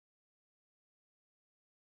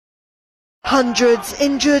Hundreds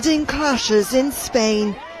injured in clashes in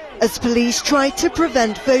Spain as police tried to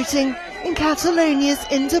prevent voting in Catalonia's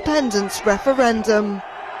independence referendum.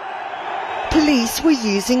 Police were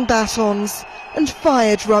using batons and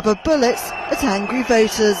fired rubber bullets at angry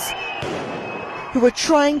voters who were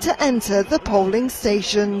trying to enter the polling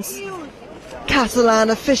stations. Catalan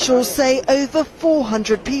officials say over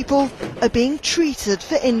 400 people are being treated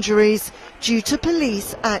for injuries due to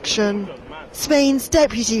police action. Spain's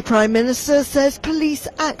Deputy Prime Minister says police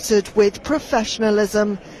acted with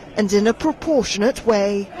professionalism and in a proportionate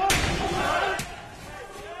way.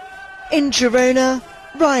 In Girona,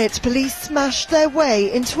 riot police smashed their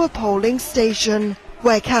way into a polling station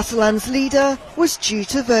where Catalan's leader was due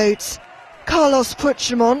to vote. Carlos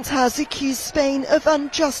Puigdemont has accused Spain of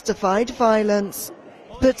unjustified violence,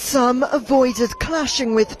 but some avoided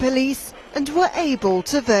clashing with police and were able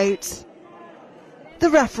to vote. The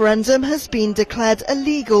referendum has been declared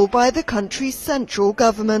illegal by the country's central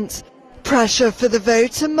government. Pressure for the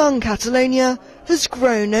vote among Catalonia has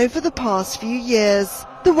grown over the past few years.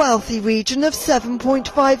 The wealthy region of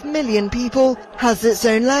 7.5 million people has its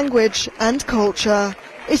own language and culture.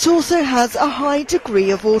 It also has a high degree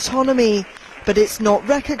of autonomy, but it's not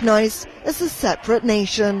recognised as a separate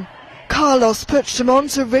nation. Carlos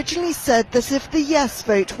Puigdemont originally said that if the yes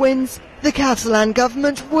vote wins, the Catalan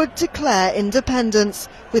government would declare independence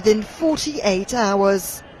within 48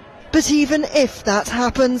 hours. But even if that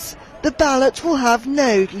happens, the ballot will have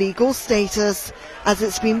no legal status, as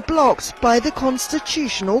it's been blocked by the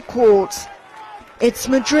Constitutional Court. It's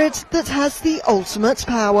Madrid that has the ultimate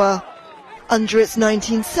power. Under its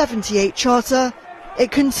 1978 charter,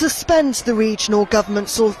 it can suspend the regional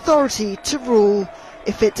government's authority to rule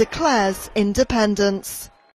if it declares independence.